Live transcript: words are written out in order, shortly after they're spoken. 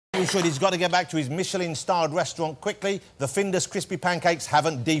he should. He's got to get back to his Michelin-starred restaurant quickly. The Findus crispy pancakes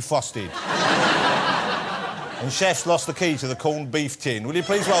haven't defrosted. And chef's lost the key to the corned beef tin. Will you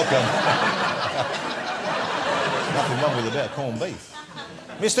please welcome... Nothing wrong with a bit of corned beef.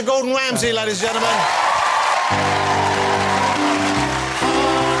 Mr. Gordon Ramsay, ladies and gentlemen.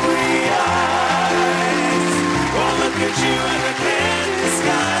 Hungry eyes won't look at you and the candy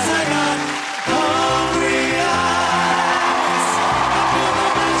skies. I got hungry eyes. I feel the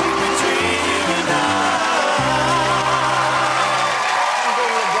magic between you and I.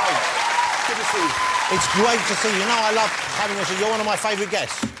 Good to see you. It's great to see you. You know, I love having you. You're one of my favourite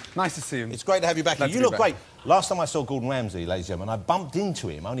guests. Nice to see you. It's great to have you back here. Glad You look great. Last time I saw Gordon Ramsay, ladies and gentlemen, I bumped into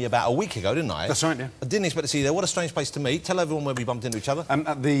him only about a week ago, didn't I? That's right, yeah. I didn't expect to see you there. What a strange place to meet. Tell everyone where we bumped into each other.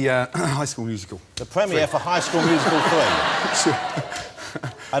 At the High School Musical. The premiere for High School Musical 3. Sure.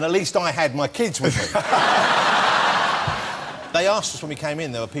 And at least I had my kids with me. They asked us when we came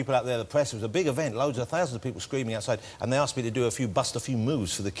in, there were people out there, the press, it was a big event, thousands of people screaming outside, and they asked me to bust a few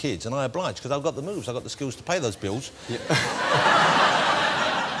moves for the kids, and I obliged, because I've got the moves, I've got the skills to pay those bills. Yeah.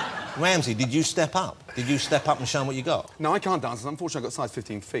 Ramsay, did you step up? Did you step up and show them what you got? No, I can't dance. Unfortunately, I've got size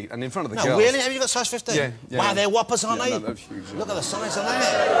 15 feet, and in front of the girls... girls... No, really? Have you got size 15? Yeah. Wow, they're whoppers, aren't they? No, they're huge. Look at the size of that.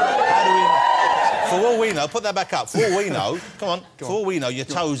 How do we... For all we know, put that back up. For all we know... Come on. For all we know, your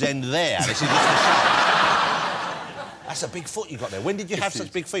toes end there. This is just a show. That's a big foot you got there. When did you have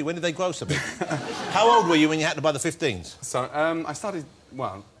such big feet? When did they grow so big? How old were you when you had to buy the 15s? So, I started...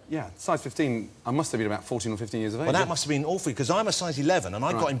 Well, yeah, size 15, I must have been about 14 or 15 years of age. Well, that must have been awful, because I'm a size 11, and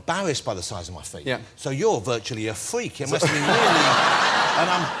I got embarrassed by the size of my feet. Yeah. So you're virtually a freak. It must have been really... And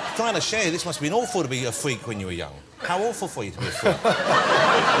I'm trying to share, this must have been awful to be a freak when you were young. How awful for you to be a freak?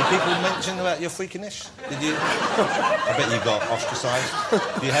 Did people mention about your freakiness? Did you... I bet you got ostracised.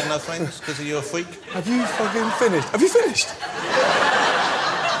 You had no friends because you're a freak? Have you fucking finished? Have you finished?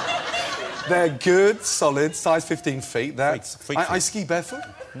 They're good, solid, size 15 feet. That's... I ski barefoot.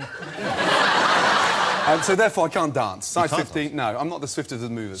 So therefore I can't dance. Size 15, no, I'm not the swiftest of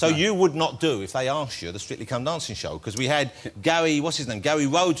the movers. So you would not do, if they asked you, the Strictly Come Dancing show, because we had Gary, what's his name? Gary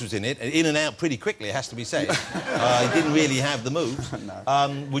Rhodes was in it, in and out pretty quickly, it has to be said. He didn't really have the moves. No.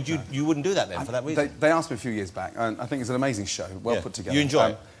 You wouldn't do that then, for that reason? They asked me a few years back, and I think it's an amazing show, well put together. You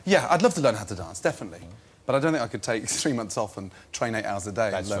enjoy it? Yeah, I'd love to learn how to dance, definitely. But I don't think I could take 3 months off and train 8 hours a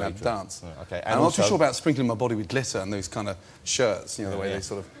day and learn how to dance. Okay. And I'm not too sure about sprinkling my body with glitter and those kind of shirts, you know, the way they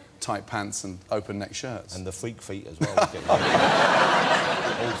sort of tight pants and open neck shirts. And the freak feet as well.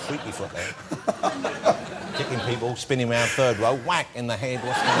 All freaky foot there. Kicking people, spinning around third row, whack in the head.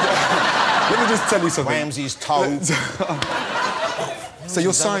 What's going on? Let me just tell you something. Ramsay's toe. So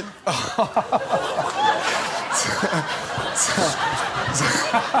your side...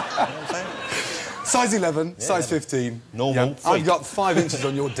 Size 11, size 15. Normal. Yeah, I've got 5 inches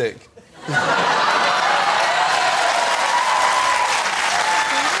on your dick.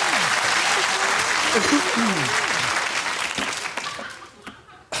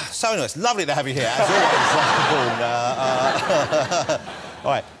 So anyway, it's lovely to have you here, as always. All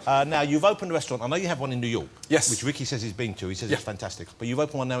right, now you've opened a restaurant. I know you have one in New York. Yes. Which Ricky says he's been to. He says it's fantastic. But you've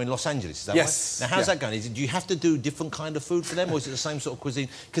opened one now in Los Angeles, is that yes. right? Now, how's that going? Do you have to do different kind of food for them, or is it the same sort of cuisine?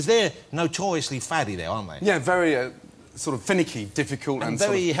 Because they're notoriously fatty there, aren't they? Yeah, very sort of finicky, difficult and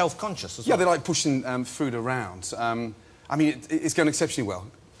very sort of health-conscious as well. Yeah, they like pushing food around. I mean, it's going exceptionally well.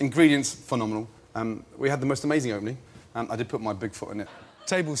 Ingredients, phenomenal. We had the most amazing opening. I did put my big foot in it.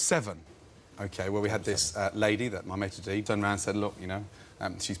 Table 7. OK, well, we had this lady that my maitre d' turned around and said, look, you know,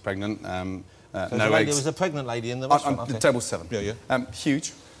 she's pregnant, no eggs. There was a pregnant lady in the restaurant, Table 7. Yeah.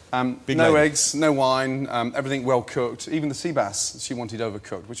 Huge. Big no lady. eggs, no wine, everything well cooked. Even the sea bass she wanted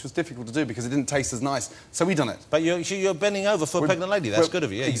overcooked, which was difficult to do because it didn't taste as nice. So we done it. But you're bending over for a pregnant lady. That's good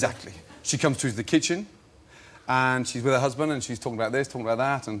of you. Yeah, exactly. She comes to the kitchen, and she's with her husband, and she's talking about this, talking about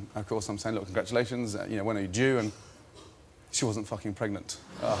that, and of course I'm saying, look, congratulations, you know, when are you due? And she wasn't fucking pregnant.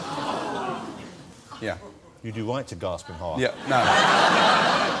 Yeah. You do right to gasp in horror. Yeah, no.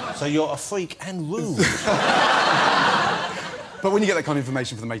 So you're a freak and rude. But when you get that kind of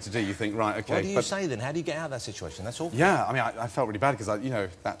information from the maitre d', you think, right, OK... What do you say, then? How do you get out of that situation? That's awful. Yeah, I mean, I felt really bad, because, you know,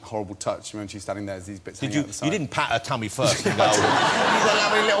 that horrible touch, when she's standing there, there's these bits hanging out the side. You didn't pat her tummy first and go, he's a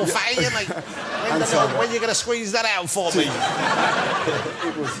lovely little fatty, mate. When are you going to squeeze that out for me?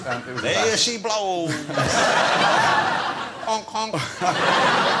 It was there she blows. Honk, honk.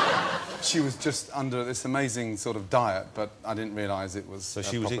 She was just under this amazing sort of diet, but I didn't realise it was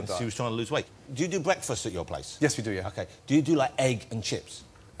she was trying to lose weight. Do you do breakfast at your place? Yes, we do, yeah. OK. Do you do, like, egg and chips?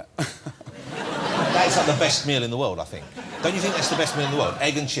 That's like the best meal in the world, I think. Don't you think that's the best meal in the world?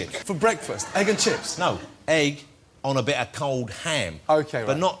 Egg and chips. For breakfast? Egg and chips? No. Egg on a bit of cold ham. OK, right.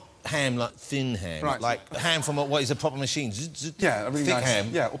 But not ham, like thin ham. Right. Like ham from what is a proper machine. Yeah, a really thick nice ham.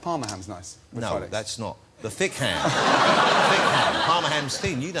 Yeah, or Parma ham's nice. With No, fried eggs. that's not. The thick ham. Thick ham. Parma ham's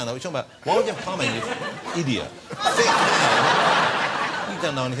thin. You don't know what you're talking about. Why would you have Parma ham, you idiot? Thick ham. You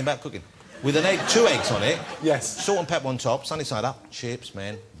don't know anything about cooking. With an egg, 2 eggs on it. Yes. Salt and pepper on top, sunny side up. Chips,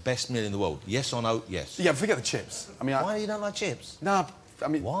 man. Best meal in the world. Yes or no? Yes. Yeah, forget the chips. I mean, Why do you don't like chips? No, I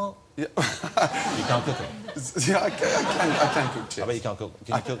mean... What? Yeah. You can't cook them. Yeah, I can cook chips. I bet you can't cook.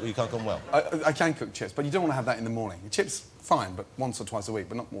 Can you cook? You can't cook them well. I can cook chips, but you don't want to have that in the morning. Chips, fine, but once or twice a week,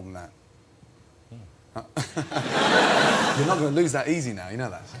 but not more than that. You're not going to lose that easy now, you know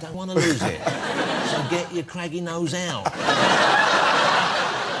that. I don't want to lose it. So get your craggy nose out.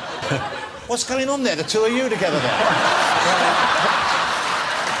 What's going on there? The two of you together there.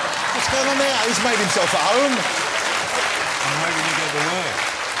 What's going on there? He's made himself at home. I'm hoping you get the word.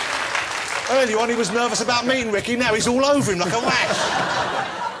 Earlier on, he was nervous about meeting Ricky. Now he's all over him like a rash.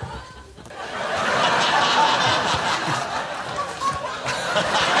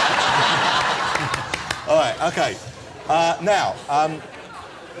 All right, OK. Now,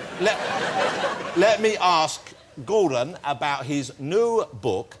 let me ask Gordon about his new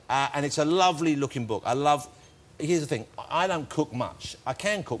book, and it's a lovely-looking book. Here's the thing, I don't cook much. I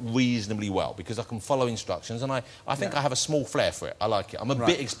can cook reasonably well because I can follow instructions, and I think I have a small flair for it. I like it. I'm a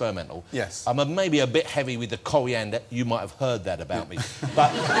bit experimental. Yes. I'm maybe a bit heavy with the coriander. You might have heard that about me.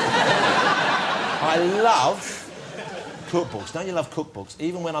 But I love cookbooks. Don't you love cookbooks?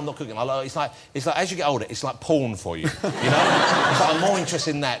 Even when I'm not cooking, it's like as you get older, it's like porn for you. You know? It's like I'm more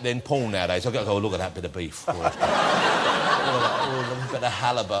interested in that than porn nowadays. I've got to go, look at that bit of beef. Or a bit of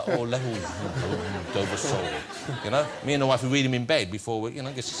halibut or little Dover sole. You know? Me and the wife, we read them in bed before we, you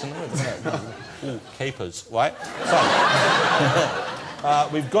know, get us in the room. Ooh, capers, right? So,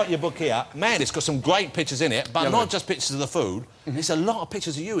 we've got your book here. Man, it's got some great pictures in it, but not just pictures of the food. There's a lot of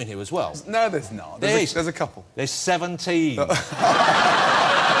pictures of you in here as well. No, there's not. There's a couple. There's 17. There's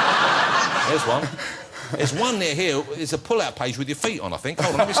one. There's one near here. It's a pull-out page with your feet on, I think.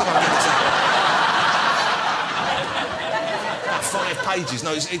 Hold on, let me see if I can get this out. About 5 pages.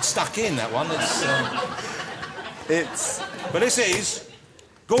 No, it's stuck in, that one. But this is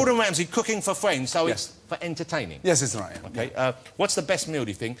Gordon Ramsay cooking for friends, so it's for entertaining. Yes, it's right. OK. What's the best meal,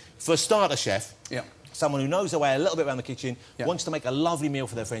 do you think? For a starter chef, someone who knows their way a little bit around the kitchen, wants to make a lovely meal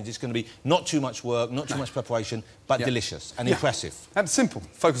for their friends. It's going to be not too much work, not too much preparation, but delicious and impressive. And simple.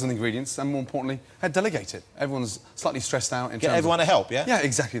 Focus on the ingredients, and more importantly, delegate it. Everyone's slightly stressed out. Get everyone to help, yeah? Yeah,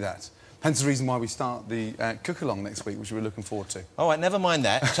 exactly that. Hence the reason why we start the cook-along next week, which we're looking forward to. All right, never mind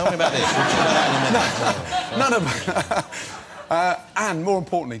that. Tell me about this. We'll talk about that in a minute. No. And more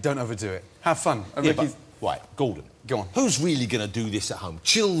importantly, don't overdo it. Have fun. Right, Gordon. Go on. Who's really going to do this at home?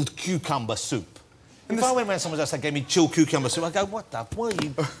 Chilled cucumber soup. If I went round someone's house and gave me chilled cucumber soup, I'd go, what the... What are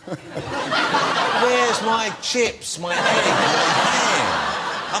you... Where's my chips, my egg, my ham?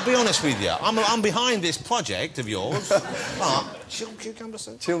 I'll be honest with you. I'm behind this project of yours, but chilled cucumber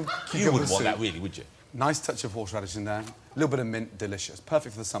soup? Chilled cucumber soup. You wouldn't want that, really, would you? Nice touch of horseradish in there. A little bit of mint, delicious.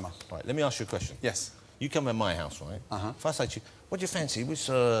 Perfect for the summer. Right, let me ask you a question. Yes. You come to my house, right? If I say to you, what do you fancy? What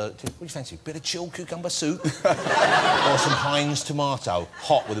do you fancy? Bit of chilled cucumber soup? Or some Heinz tomato,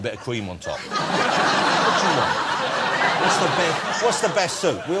 hot with a bit of cream on top? What do you want? What's the best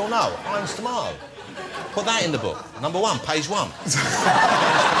soup? We all know. Heinz tomato. Put that in the book. Number 1, page 1.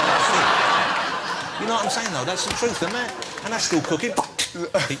 You know what I'm saying, though? That's the truth, isn't it? And that's still cooking.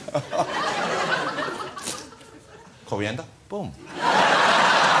 Coriander. Boom.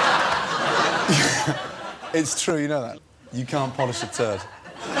 It's true, you know that. You can't polish a turd.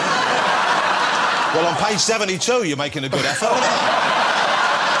 Well, on page 72, you're making a good effort.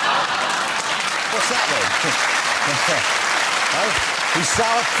 What's that, then?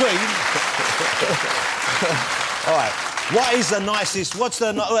 Sour cream. All right. What is the nicest...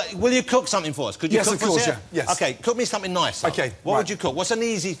 will you cook something for us? Could you cook for us? Yes, of course, yeah. Yes. OK, cook me something nice. OK, What would you cook? What's an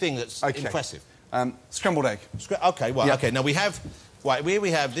easy thing that's impressive? Scrambled egg. OK, well, OK. Now, we have... Right, here we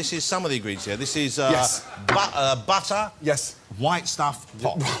have... This is some of the ingredients here. This is butter. Yes. White stuff.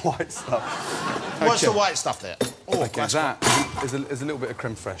 White stuff. What's the white stuff there? Oh, OK, that is a little bit of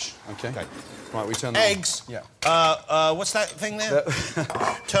creme fraiche, OK? Right, we turn that eggs. On. Yeah. What's that thing there?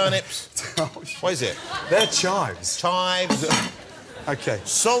 Turnips. What is it? They're chives. Chives. OK.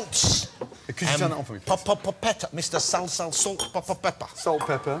 Salts. Could you turn that on for me, please? Pepper. Mr. Salt, pepper. Salt,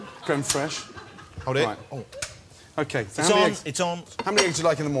 pepper, creme fraiche. Hold it. Right. Oh. OK, so It's on. How many eggs do you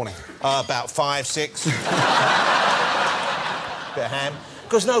like in the morning? About 5, 6. Bit of ham.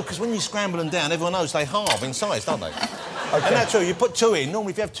 Because when you scramble them down, everyone knows they halve in size, don't they? And that's true. You put 2 in.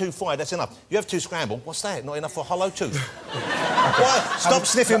 Normally, if you have 2 fried, that's enough. You have 2 scrambled. What's that? Not enough for a hollow tooth. Why? Stop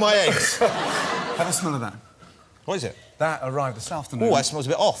sniffing my eggs. Have a smell of that. What is it? That arrived this afternoon. Oh, that smells a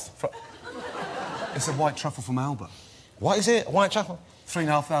bit off. It's a white truffle from Alba. What is it? White truffle?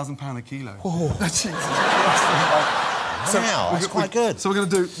 £3,500 a kilo. Oh. Jesus Christ. Wow, that's quite good. So we're gonna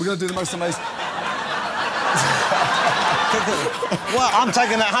do the most amazing. Well, I'm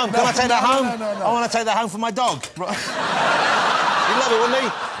taking that home. Can I take that home? No. I want to take that home for my dog. Right. He'd love it, wouldn't he?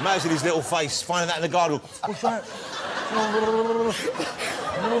 Imagine his little face, finding that in the garden. What's that?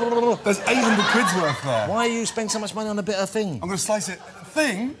 There's 800 quid's worth there. Why you spend so much money on a bit of thing? I'm gonna slice it.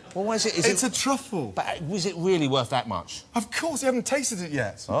 Thing? Well, why is it? It's a truffle. But was it really worth that much? Of course, you haven't tasted it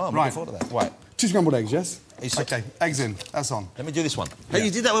yet. Oh, I'm looking forward to that. Right. 2 scrambled eggs, yes? It's OK, eggs in. That's on. Let me do this one. Yeah. Hey,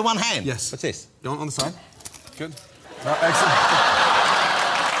 you did that with one hand? Yes. What's this? You on the side? Good. No, excellent.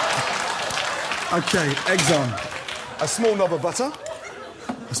 OK, eggs on. A small knob of butter.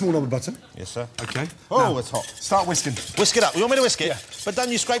 A small knob of butter. Yes, sir. OK. Oh, now, it's hot. Start whisking. Whisk it up. You want me to whisk it? Yeah. But don't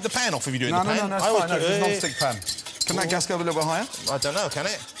you scrape the pan off if you do it in the pan? No, it's fine. No, it's a non-stick pan. Can that gas go a little bit higher? I don't know, can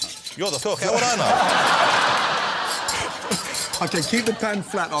it? You're the cook, how would I know? OK, keep the pan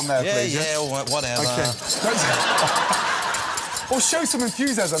flat on there, please. Yeah, all right, whatever. OK. Or show some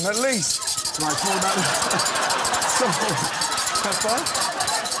enthusiasm, at least. Right, small amount of pepper.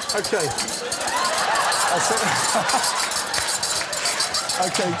 OK. That's it.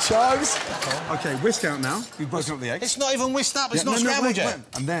 OK, chives. OK, whisk out now. You've broken up the eggs. It's not even whisked up, it's Yeah, not scrambled yet. wait.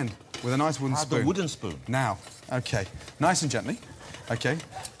 And then, with a nice wooden spoon. The wooden spoon. Now, OK, nice and gently. OK,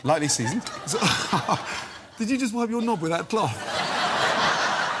 lightly seasoned. So, did you just wipe your knob with that cloth?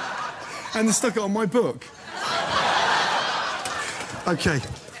 And then stuck it on my book? OK.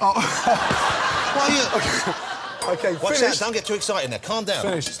 Oh. Why are you... OK, Watch finished. that, don't get too excited now. Calm down.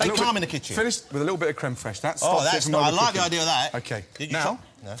 Finished. Stay calm in the kitchen. Finished with a little bit of creme fraiche. That Oh, stops it that's from not... I like the overcooking. idea of that. OK, Did you now, chop?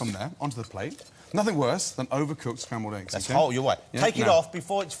 No. from there, onto the plate. Nothing worse than overcooked scrambled eggs. That's okay? whole, you're right. Yeah, Take it now. off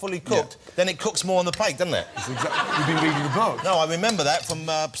before it's fully cooked, then it cooks more on the plate, doesn't it? You've been reading the book. No, I remember that from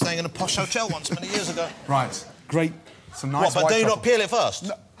staying in a posh hotel once many years ago. Right, great. Some nice What, but white do you truffle. not peel it first?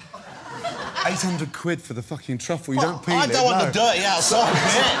 No. 800 quid for the fucking truffle. You Well, don't peel it. I don't want no. the dirty outside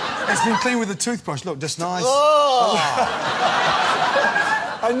bit. It's been cleaned with a toothbrush. Look, just nice. Oh!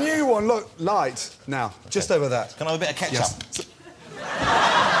 A new one. Look, light. Now, just over that. Can I have a bit of ketchup? Yes.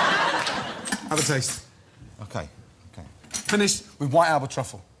 Have a taste. OK. Finished with white Alba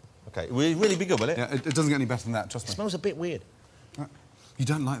truffle. OK. Will it really be good, will it? Yeah, it doesn't get any better than that, trust me. It smells a bit weird. You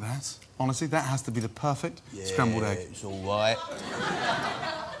don't like that? Honestly, that has to be the perfect scrambled egg. It's all right.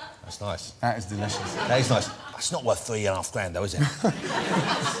 That's nice. That is delicious. That is nice. That's not worth £3,500, though, is it?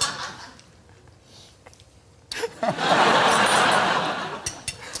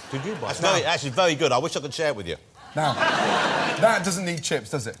 Did you buy it? That's actually very good. I wish I could share it with you. Now, that doesn't need chips,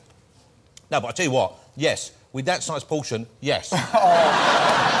 does it? No, but I tell you what, yes, with that size portion, yes.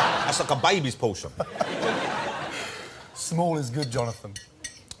 That's like a baby's portion. Small is good, Jonathan.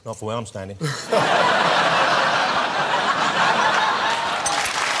 Not for where I'm standing.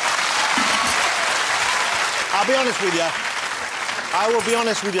 I'll be honest with you. I will be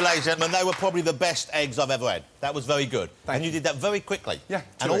honest with you, ladies and gentlemen, they were probably the best eggs I've ever had. That was very good. And you did that very quickly. Yeah,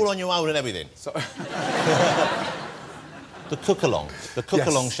 and 2 all eggs. on your own and everything. So... The cook-along. The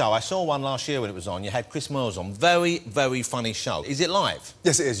cook-along Yes. show. I saw one last year when it was on. You had Chris Moores on. Very, very funny show. Is it live?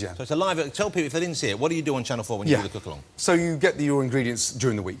 Yes, it is, yeah. So it's a live... Tell people if they didn't see it, what do you do on Channel 4 when you do the cook-along? So you get your ingredients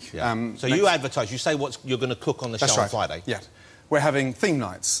during the week. Yeah. So you advertise, you say what you're going to cook on the That's show right. on Friday. Yeah. We're having theme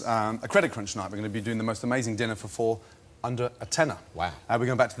nights, a credit crunch night. We're going to be doing the most amazing dinner for 4 under a tenner. Wow. We're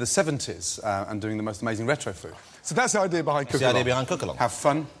going back to the 70s and doing the most amazing retro food. So that's the idea behind That's the cook-along. idea behind cook-along. Have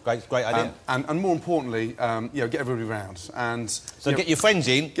fun. Great idea. And more importantly, you know, get everybody round. And, So get your friends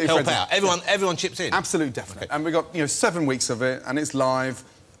in, get your help friends in. out. Everyone chips in. Absolute, definitely. Okay. And we've got, 7 weeks of it, and it's live.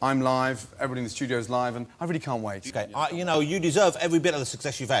 I'm live, everybody in the studio is live, and I really can't wait. OK, you deserve every bit of the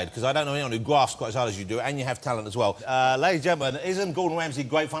success you've had, because I don't know anyone who grafts quite as hard as you do, and you have talent as well. Ladies and gentlemen, isn't Gordon Ramsay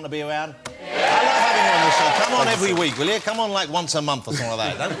great fun to be around? Yeah. I love having you on the show. Come on every week, will you? Come on like once a month or something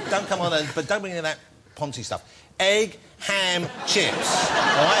like that. Don't come on, but don't bring in that Ponzi stuff. Egg, ham, chips.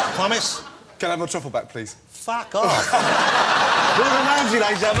 All right, promise? Can I have my truffle back, please? Fuck off. Gordon Ramsay,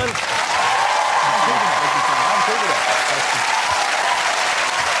 ladies and gentlemen. I'm keeping it.